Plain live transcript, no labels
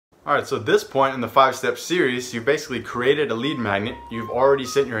Alright, so at this point in the 5-step series, you've basically created a lead magnet. You've already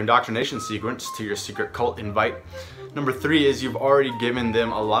sent your indoctrination sequence to your secret cult invite. Number 3 is you've already given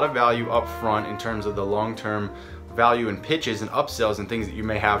them a lot of value up front in terms of the long-term value and pitches and upsells and things that you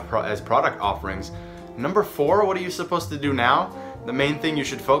may have as product offerings. Number 4, what are you supposed to do now? The main thing you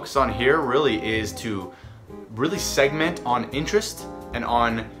should focus on here really is to really segment on interest and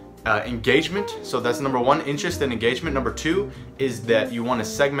on engagement. So that's number 1, interest and engagement. Number 2 is that you want to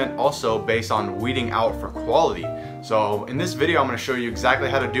segment also based on weeding out for quality. So in this video, I'm going to show you exactly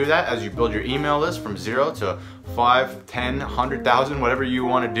how to do that as you build your email list from 0 to 5, 10, 100,000, whatever you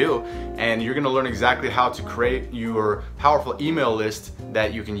want to do. And you're going to learn exactly how to create your powerful email list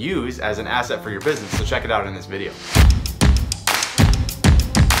that you can use as an asset for your business. So check it out in this video.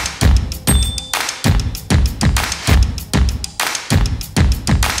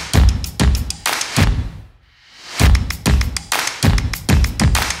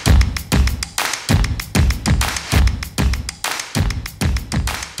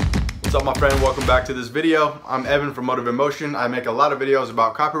 What's up, my friend? Welcome back to this video. I'm Evan from Motive in Motion. I make a lot of videos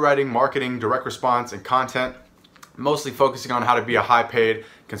about copywriting, marketing, direct response, and content, mostly focusing on how to be a high-paid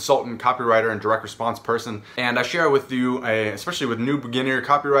consultant, copywriter, and direct response person. And I share with you, especially with new beginner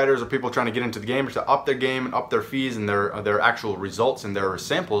copywriters or people trying to get into the game, to up their game and up their fees and their actual results and their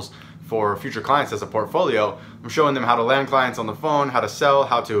samples for future clients as a portfolio. I'm showing them how to land clients on the phone, how to sell,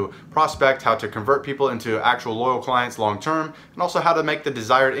 how to prospect, how to convert people into actual loyal clients long term, and also how to make the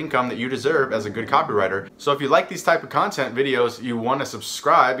desired income that you deserve as a good copywriter. So if you like these type of content videos, you want to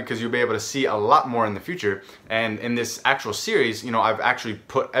subscribe because you'll be able to see a lot more in the future. And in this actual series, you know, I've actually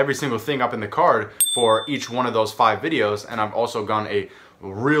put every single thing up in the card for each one of those 5 videos, and I've also gone a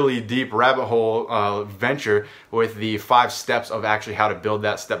really deep rabbit hole venture with the 5 steps of actually how to build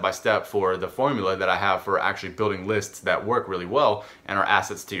that step by step for the formula that I have for actually building lists that work really well and are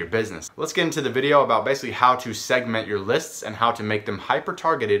assets to your business. Let's get into the video about basically how to segment your lists and how to make them hyper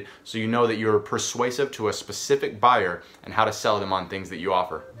targeted so you know that you're persuasive to a specific buyer and how to sell them on things that you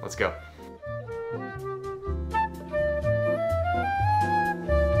offer. Let's go.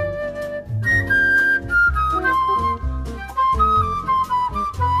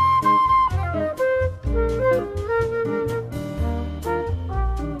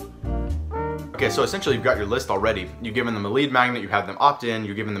 Okay, so essentially you've got your list already. You've given them a lead magnet, you have them opt in,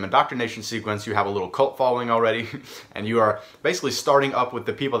 you've given them indoctrination sequence, you have a little cult following already, and you are basically starting up with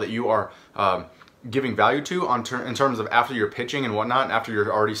the people that you are giving value to in terms of after you're pitching and whatnot, after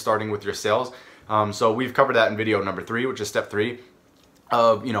you're already starting with your sales. So we've covered that in video number 3, which is step 3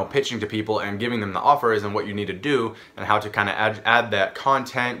 of, you know, pitching to people and giving them the offers and what you need to do and how to kind of add that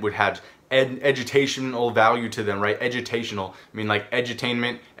content would have educational value to them, right? Edutational, I mean like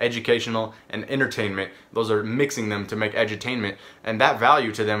edutainment, educational, and entertainment. Those are mixing them to make edutainment, and that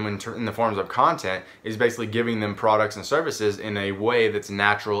value to them in the forms of content is basically giving them products and services in a way that's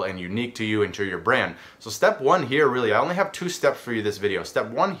natural and unique to you and to your brand. So step 1 here, really, I only have 2 steps for you this video. Step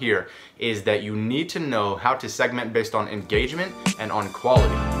 1 here is that you need to know how to segment based on engagement and on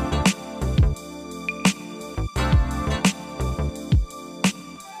quality.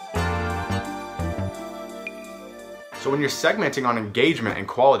 So when you're segmenting on engagement and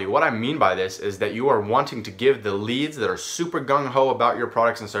quality, what I mean by this is that you are wanting to give the leads that are super gung-ho about your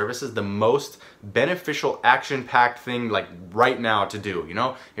products and services the most beneficial, action-packed thing like right now to do. You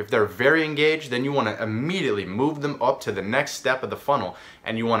know, if they're very engaged, then you want to immediately move them up to the next step of the funnel,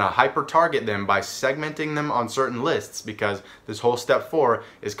 and you want to hyper-target them by segmenting them on certain lists, because this whole step 4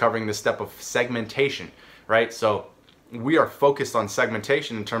 is covering the step of segmentation, right? So we are focused on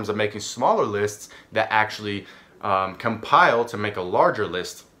segmentation in terms of making smaller lists that actually compile to make a larger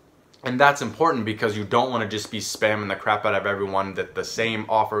list. And that's important because you don't want to just be spamming the crap out of everyone that the same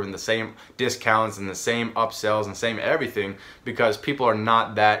offer and the same discounts and the same upsells and same everything, because people are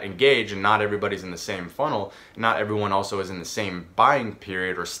not that engaged and not everybody's in the same funnel. Not everyone also is in the same buying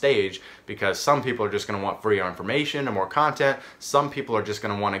period or stage, because some people are just going to want free information and more content. Some people are just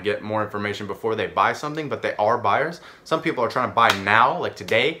going to want to get more information before they buy something, but they are buyers. Some people are trying to buy now, like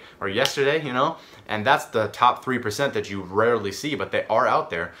today or yesterday, you know, and that's the top 3% that you rarely see, but they are out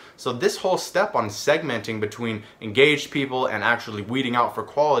there. So this whole step on segmenting between engaged people and actually weeding out for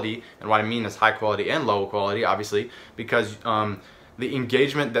quality, and what I mean is high quality and low quality, obviously, because the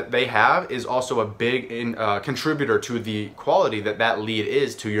engagement that they have is also a big contributor to the quality that that lead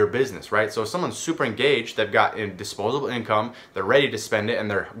is to your business, right? So if someone's super engaged, they've got disposable income, they're ready to spend it, and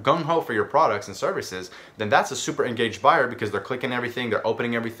they're gung-ho for your products and services, then that's a super engaged buyer because they're clicking everything, they're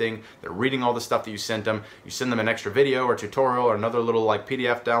opening everything, they're reading all the stuff that you sent them. You send them an extra video or tutorial or another little like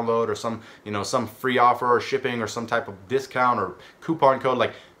PDF download or some, you know, some free offer or shipping or some type of discount or coupon code.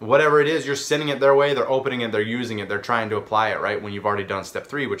 Like, whatever it is, you're sending it their way, they're opening it, they're using it, they're trying to apply it, right? When you've already done step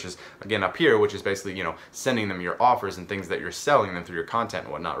 3, which is, again, up here, which is basically, you know, sending them your offers and things that you're selling them through your content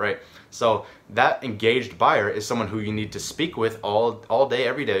and whatnot, right? So that engaged buyer is someone who you need to speak with all day,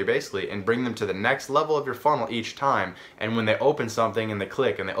 every day, basically, and bring them to the next level of your funnel each time. And when they open something and they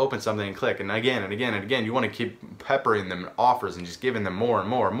click, and they open something and click, and again and again and again, you want to keep peppering them offers and just giving them more and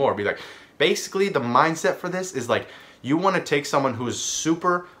more and more. Be like, basically, the mindset for this is like, you want to take someone who is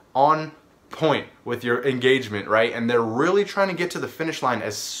super on point with your engagement, right? And they're really trying to get to the finish line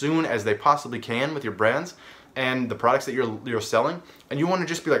as soon as they possibly can with your brands and the products that you're selling, and you want to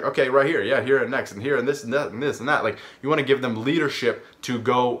just be like, okay, right here, yeah, here and next, and here and this and that and this and that. Like, you want to give them leadership to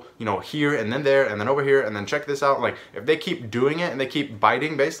go, you know, here and then there and then over here and then check this out. Like, if they keep doing it and they keep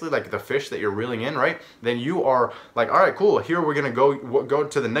biting, basically like the fish that you're reeling in, right? Then you are like, all right, cool. Here we're gonna go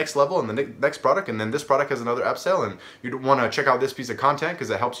to the next level and the next product, and then this product has another upsell, and you want to check out this piece of content because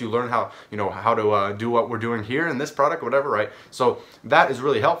it helps you learn how, you know, how to do what we're doing here in this product, whatever, right? So that is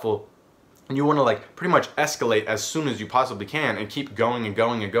really helpful. And you want to like pretty much escalate as soon as you possibly can and keep going and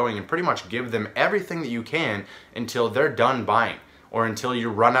going and going and pretty much give them everything that you can until they're done buying or until you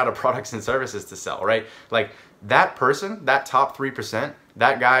run out of products and services to sell, right? Like, that person, that top 3%,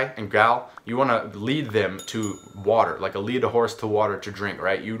 that guy and gal, you want to lead them to water, like lead a horse to water to drink,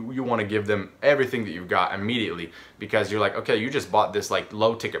 right? You want to give them everything that you've got immediately, because you're like, okay, you just bought this like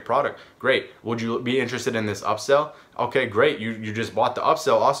low ticket product. Great. Would you be interested in this upsell? Okay, great. You just bought the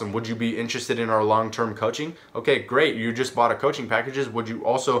upsell. Awesome. Would you be interested in our long-term coaching? Okay, great. You just bought a coaching packages. Would you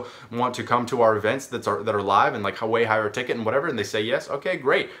also want to come to our events that are live and like way higher ticket and whatever? And they say yes. Okay,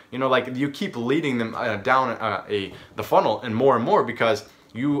 great. You know, like, you keep leading them down the funnel and more, because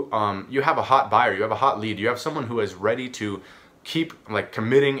you have a hot buyer, you have a hot lead, you have someone who is ready to keep like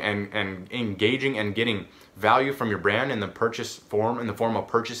committing and engaging and getting value from your brand in the purchase form, in the form of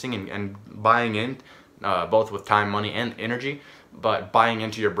purchasing and buying in, both with time, money, and energy, but buying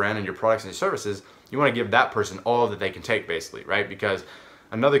into your brand and your products and your services. You want to give that person all that they can take, basically, right? Because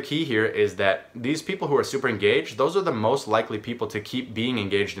another key here is that these people who are super engaged, those are the most likely people to keep being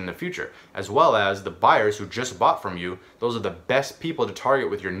engaged in the future, as well as the buyers who just bought from you. Those are the best people to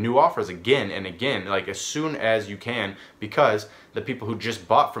target with your new offers again and again, like as soon as you can, because the people who just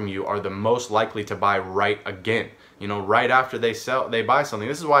bought from you are the most likely to buy right again, you know, right after they buy something.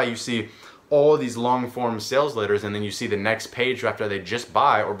 This is why you see all these long form sales letters, and then you see the next page after they just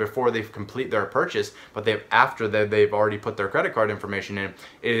buy or before they complete their purchase, but after they've already put their credit card information in,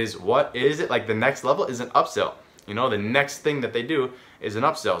 is what is it, like the next level is an upsell. You know, the next thing that they do is an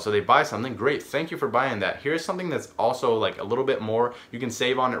upsell. So they buy something, great, thank you for buying that. Here's something that's also like a little bit more, you can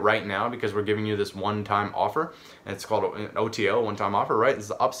save on it right now because we're giving you this one-time offer, and it's called an OTO, one-time offer, right? It's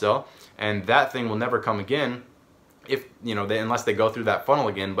the upsell, and that thing will never come again if, you know, unless they go through that funnel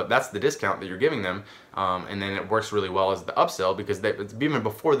again, but that's the discount that you're giving them, and then it works really well as the upsell because it's even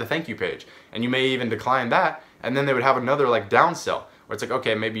before the thank you page, and you may even decline that, and then they would have another like downsell where it's like,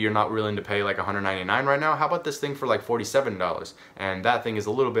 okay, maybe you're not willing to pay like $199 right now, how about this thing for like $47, and that thing is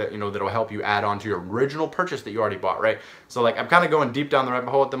a little bit, you know, that'll help you add on to your original purchase that you already bought, right? So like, I'm kind of going deep down the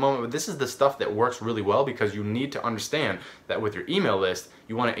rabbit hole at the moment, but this is the stuff that works really well because you need to understand that with your email list,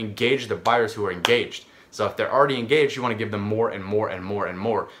 you want to engage the buyers who are engaged. So if they're already engaged, you want to give them more and more and more and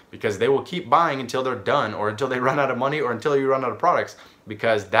more, because they will keep buying until they're done, or until they run out of money, or until you run out of products,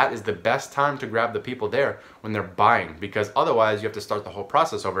 because that is the best time to grab the people there, when they're buying, because otherwise you have to start the whole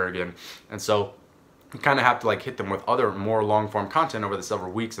process over again. And so you kind of have to like hit them with other more long form content over the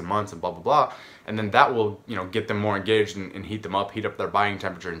several weeks and months and blah, blah, blah. And then that will, you know, get them more engaged and heat up their buying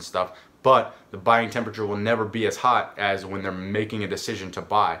temperature and stuff. But the buying temperature will never be as hot as when they're making a decision to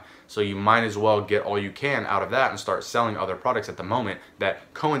buy. So you might as well get all you can out of that and start selling other products at the moment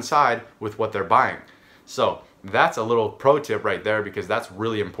that coincide with what they're buying. So that's a little pro tip right there, because that's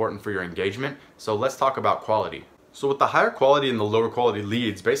really important for your engagement. So let's talk about quality. So with the higher quality and the lower quality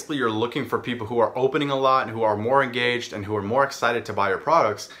leads, basically you're looking for people who are opening a lot, who are more engaged, and who are more excited to buy your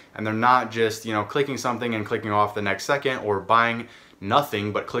products, and they're not just, you know, clicking something and clicking off the next second, or buying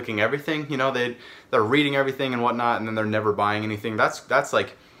nothing but clicking everything. You know, they're reading everything and whatnot, and then they're never buying anything. That's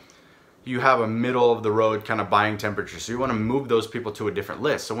like, you have a middle of the road kind of buying temperature. So you want to move those people to a different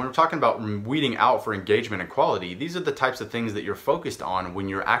list. So when we're talking about weeding out for engagement and quality, these are the types of things that you're focused on when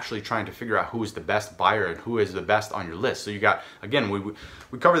you're actually trying to figure out who is the best buyer and who is the best on your list. So you got, again,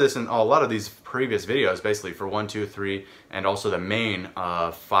 we cover this in a lot of these previous videos, basically for 1, 2, 3, and also the main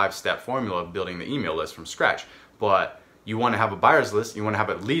 5-step formula of building the email list from scratch. But you want to have a buyer's list, you want to have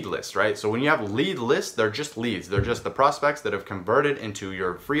a lead list, right? So when you have lead lists, they're just leads. They're just the prospects that have converted into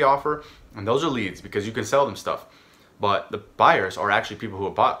your free offer, and those are leads because you can sell them stuff. but the buyers are actually people who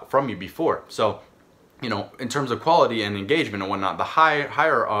have bought from you before. So, you know, in terms of quality and engagement and whatnot, the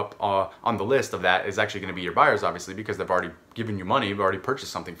higher up on the list of that is actually going to be your buyers, obviously, because they've already given you money, they've already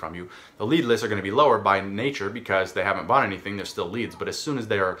purchased something from you. The lead lists are going to be lower by nature because they haven't bought anything, they're still leads. But as soon as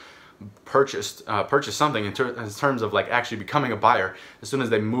they are purchased something in terms of like actually becoming a buyer, as soon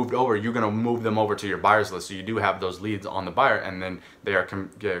as they moved over, you're going to move them over to your buyers list. So you do have those leads on the buyer, and then they are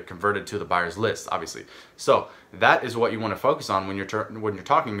converted to the buyers list, obviously. So that is what you want to focus on when you're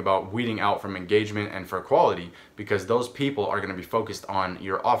talking about weeding out from engagement and for quality, because those people are going to be focused on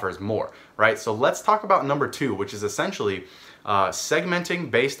your offers more, right? So let's talk about number 2, which is essentially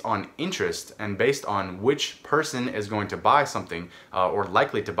segmenting based on interest and based on which person is going to buy something or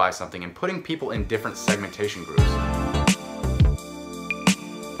likely to buy something, and putting people in different segmentation groups.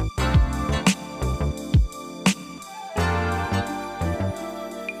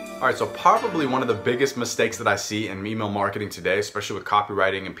 All right, so probably one of the biggest mistakes that I see in email marketing today, especially with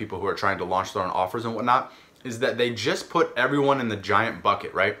copywriting and people who are trying to launch their own offers and whatnot, is that they just put everyone in the giant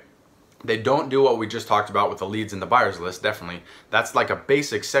bucket, right? They don't do what we just talked about with the leads and the buyers list, definitely. That's like a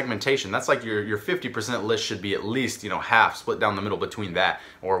basic segmentation. That's like your 50% list should be at least, you know, half, split down the middle between that,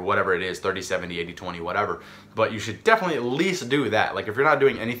 or whatever it is, 30, 70, 80, 20, whatever. But you should definitely at least do that. Like if you're not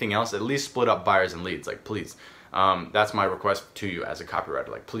doing anything else, at least split up buyers and leads, like please. That's my request to you as a copywriter,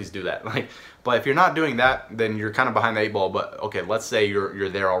 like please do that. Like, but if you're not doing that, then you're kind of behind the 8 ball. But okay, let's say you're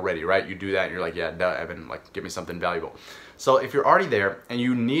there already, right? You do that and you're like, yeah, duh, Evan, like give me something valuable. So if you're already there and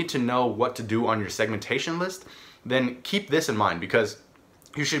you need to know what to do on your segmentation list, then keep this in mind, because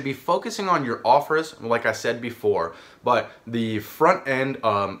you should be focusing on your offers, like I said before, but the front end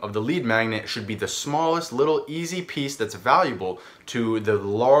of the lead magnet should be the smallest little easy piece that's valuable to the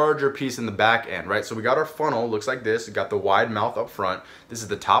larger piece in the back end, right? So we got our funnel, looks like this. We got the wide mouth up front. This is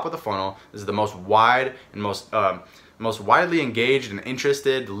the top of the funnel. This is the most wide and most widely engaged and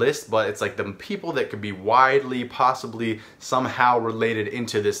interested list, but it's like the people that could be widely, possibly somehow related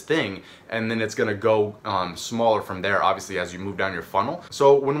into this thing, and then it's gonna go smaller from there, obviously, as you move down your funnel.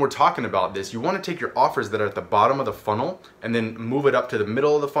 So when we're talking about this, you wanna take your offers that are at the bottom of the funnel and then move it up to the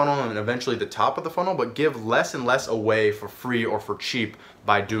middle of the funnel and eventually the top of the funnel, but give less and less away for free or for cheap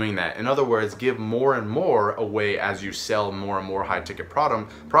by doing that. In other words, give more and more away as you sell more and more high-ticket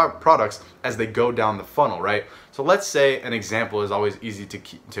products as they go down the funnel, right? So let's say an example is always easy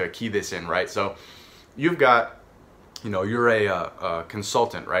to key this in, right? So you've got, you know, you're a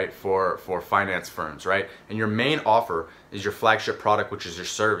consultant, right, for finance firms, right? And your main offer is your flagship product, which is your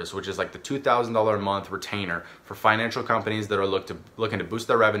service, which is like the $2,000 a month retainer for financial companies that are looking to boost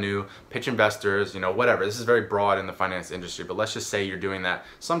their revenue, pitch investors, you know, whatever. This is very broad in the finance industry, but let's just say you're doing that,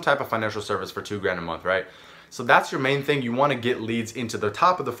 some type of financial service for $2,000 a month, right? So that's your main thing. You want to get leads into the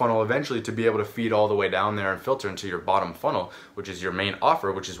top of the funnel eventually to be able to feed all the way down there and filter into your bottom funnel, which is your main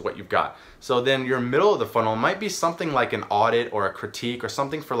offer, which is what you've got. So then your middle of the funnel might be something like an audit or a critique or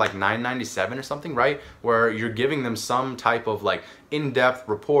something for like $9.97 or something, right? Where you're giving them some type of like in-depth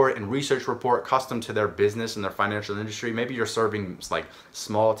report and research report custom to their business and their financial industry. Maybe you're serving like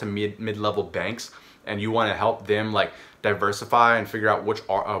small to mid-level banks, and you want to help them like diversify and figure out which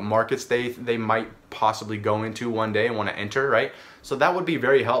markets they might possibly go into one day and want to enter, right? So that would be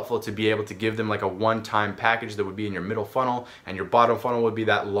very helpful to be able to give them like a one-time package that would be in your middle funnel, and your bottom funnel would be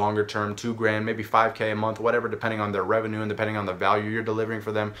that longer term, $2,000, maybe $5K a month, whatever, depending on their revenue and depending on the value you're delivering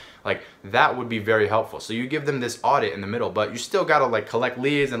for them. Like that would be very helpful. So you give them this audit in the middle, but you still got to like collect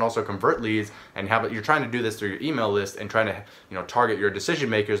leads and also convert leads, and you're trying to do this through your email list and trying to, you know, target your decision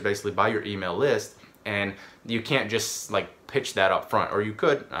makers basically by your email list. And you can't just like pitch that up front, or you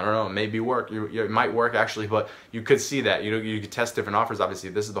could, I don't know, maybe work. It might work actually, but you could see that. You know, you could test different offers. Obviously,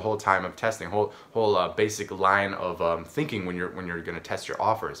 this is the whole time of testing, whole basic line of thinking when you're going to test your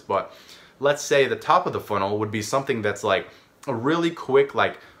offers. But let's say the top of the funnel would be something that's like a really quick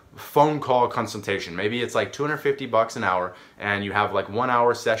like phone call consultation. Maybe it's like $250 an hour, and you have like 1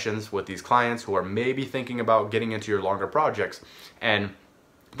 hour sessions with these clients who are maybe thinking about getting into your longer projects, and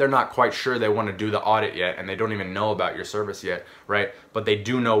they're not quite sure they want to do the audit yet, and they don't even know about your service yet, right? But they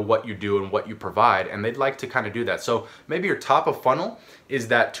do know what you do and what you provide, and they'd like to kind of do that. So maybe your top of funnel is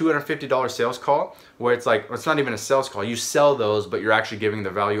that $250 sales call, where it's like, it's not even a sales call. You sell those, but you're actually giving the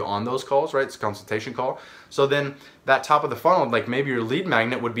value on those calls, right? It's a consultation call. So then that top of the funnel, like maybe your lead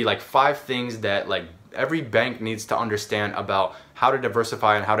magnet would be like 5 things that like every bank needs to understand about how to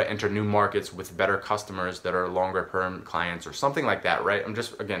diversify and how to enter new markets with better customers that are longer term clients or something like that, right? I'm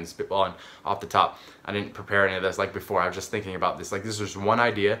just, again, spitballing off the top. I didn't prepare any of this like before. I was just thinking about this. Like, this is one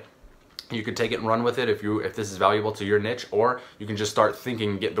idea. You could take it and run with it if this is valuable to your niche, or you can just start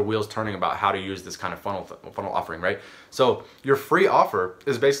thinking, get the wheels turning about how to use this kind of funnel offering, right? So your free offer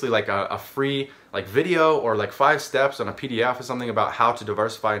is basically like a free like video or like 5 steps on a PDF or something about how to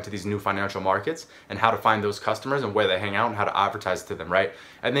diversify into these new financial markets and how to find those customers and where they hang out and how to advertise to them, right?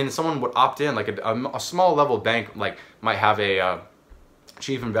 And then someone would opt in, like a small level bank like might have a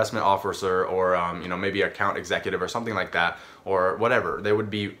chief investment officer or you know, maybe account executive or something like that, or whatever. They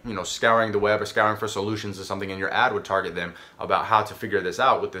would be, you know, scouring the web or scouring for solutions or something, and your ad would target them about how to figure this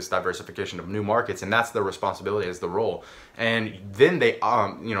out with this diversification of new markets, and that's their responsibility as the role. And then they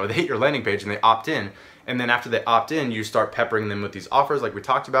you know, they hit your landing page and they opt in, and then after they opt in, you start peppering them with these offers like we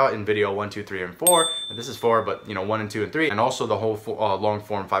talked about in video 1, 2, 3, and 4. And this is 4, but you know, 1 and 2 and 3, and also the whole long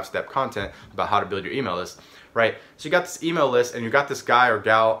form 5-step content about how to build your email list. Right, so you got this email list and you got this guy or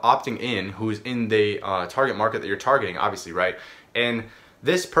gal opting in who's in the target market that you're targeting, obviously, right? And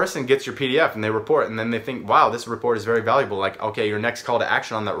this person gets your PDF and they report, and then they think, wow, this report is very valuable. Like, okay, your next call to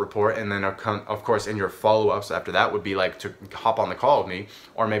action on that report, and then of course in your follow-ups after that would be like to hop on the call with me,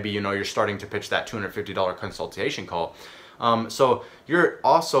 or maybe, you know, you're starting to pitch that $250 consultation call. So you're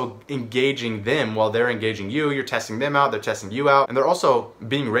also engaging them while they're engaging you. You're testing them out, they're testing you out, and they're also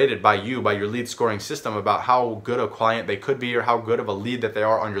being rated by you, by your lead scoring system, about how good a client they could be or how good of a lead that they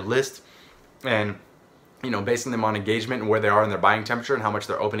are on your list. And you know, basing them on engagement and where they are in their buying temperature and how much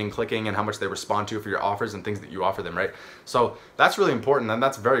they're opening, clicking, and how much they respond to for your offers and things that you offer them, right? So that's really important, and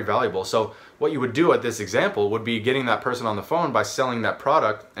that's very valuable. So what you would do at this example would be getting that person on the phone by selling that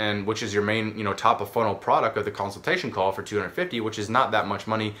product, and which is your main, you know, top of funnel product of the consultation call for $250, which is not that much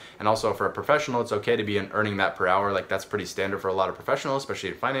money. And also for a professional, it's okay to be earning that per hour. Like, that's pretty standard for a lot of professionals, especially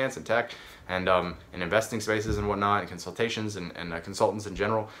in finance and tech and in investing spaces and whatnot, and consultations and consultants in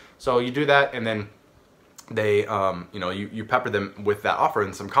general. So you do that, and then they, you know, you pepper them with that offer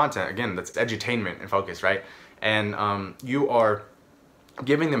and some content, again, that's edutainment and focus, right? And you are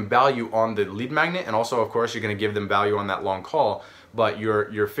giving them value on the lead magnet, and also, of course, you're going to give them value on that long call, but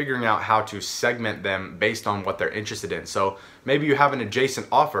you're figuring out how to segment them based on what they're interested in. So maybe you have an adjacent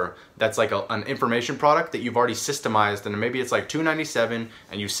offer that's like an information product that you've already systemized, and maybe it's like $297,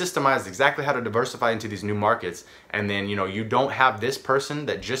 and you systemized exactly how to diversify into these new markets. And then, you know, you don't have this person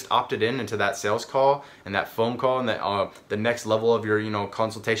that just opted in into that sales call and that phone call and that the next level of your, you know,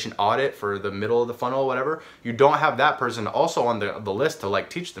 consultation audit for the middle of the funnel or whatever. You don't have that person also on the list to like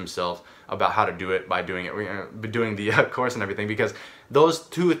teach themselves about how to do it by doing the course and everything, because those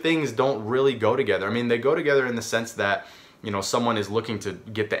two things don't really go together. I mean, they go together in the sense that, you know, someone is looking to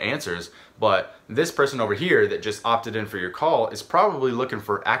get the answers, but this person over here that just opted in for your call is probably looking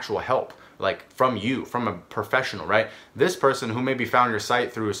for actual help, like from you, from a professional, right? This person who maybe found your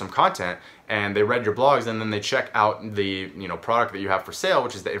site through some content and they read your blogs, and then they check out the, you know, product that you have for sale,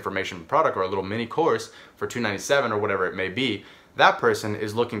 which is the information product or a little mini course for $297 or whatever it may be. That person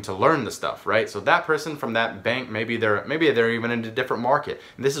is looking to learn the stuff, right? So that person from that bank, maybe they're even in a different market.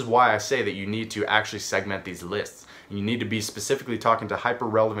 And this is why I say that you need to actually segment these lists. And you need to be specifically talking to hyper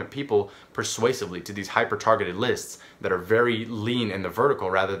relevant people persuasively to these hyper targeted lists that are very lean in the vertical,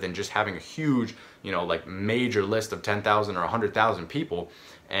 rather than just having a huge, you know, like major list of 10,000 or 100,000 people,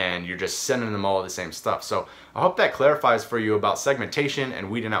 and you're just sending them all the same stuff. So I hope that clarifies for you about segmentation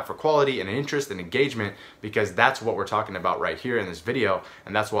and weeding out for quality and interest and engagement, because that's what we're talking about right here in this video,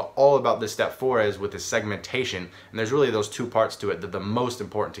 and that's what all about this step 4 is, with the segmentation. And there's really those 2 parts to it that are the most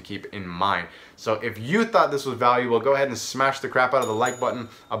important to keep in mind. So if you thought this was valuable, go ahead and smash the crap out of the like button,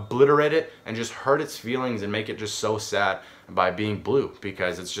 obliterate it, and just hurt its feelings and make it just so sad by being blue,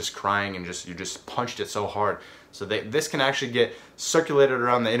 because it's just crying and you just punched it so hard. So this can actually get circulated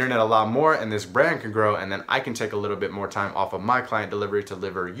around the internet a lot more, and this brand can grow, and then I can take a little bit more time off of my client delivery to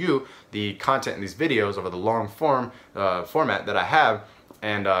deliver you the content in these videos over the long form format that I have,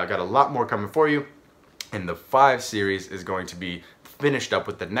 and got a lot more coming for you. And the 5 series is going to be finished up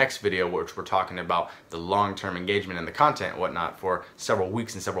with the next video, which we're talking about the long-term engagement and the content and whatnot for several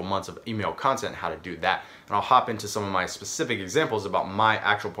weeks and several months of email content, how to do that. And I'll hop into some of my specific examples about my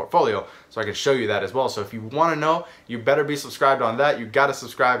actual portfolio so I can show you that as well. So if you want to know, you better be subscribed on that. You got to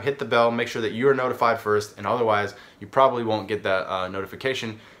subscribe, hit the bell, make sure that you're notified first, and otherwise you probably won't get that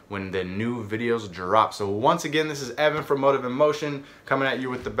notification when the new videos drop. So once again, this is Evan from Motive in Motion, coming at you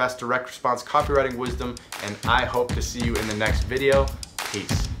with the best direct response copywriting wisdom, and I hope to see you in the next video.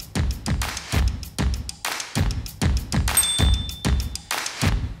 Peace.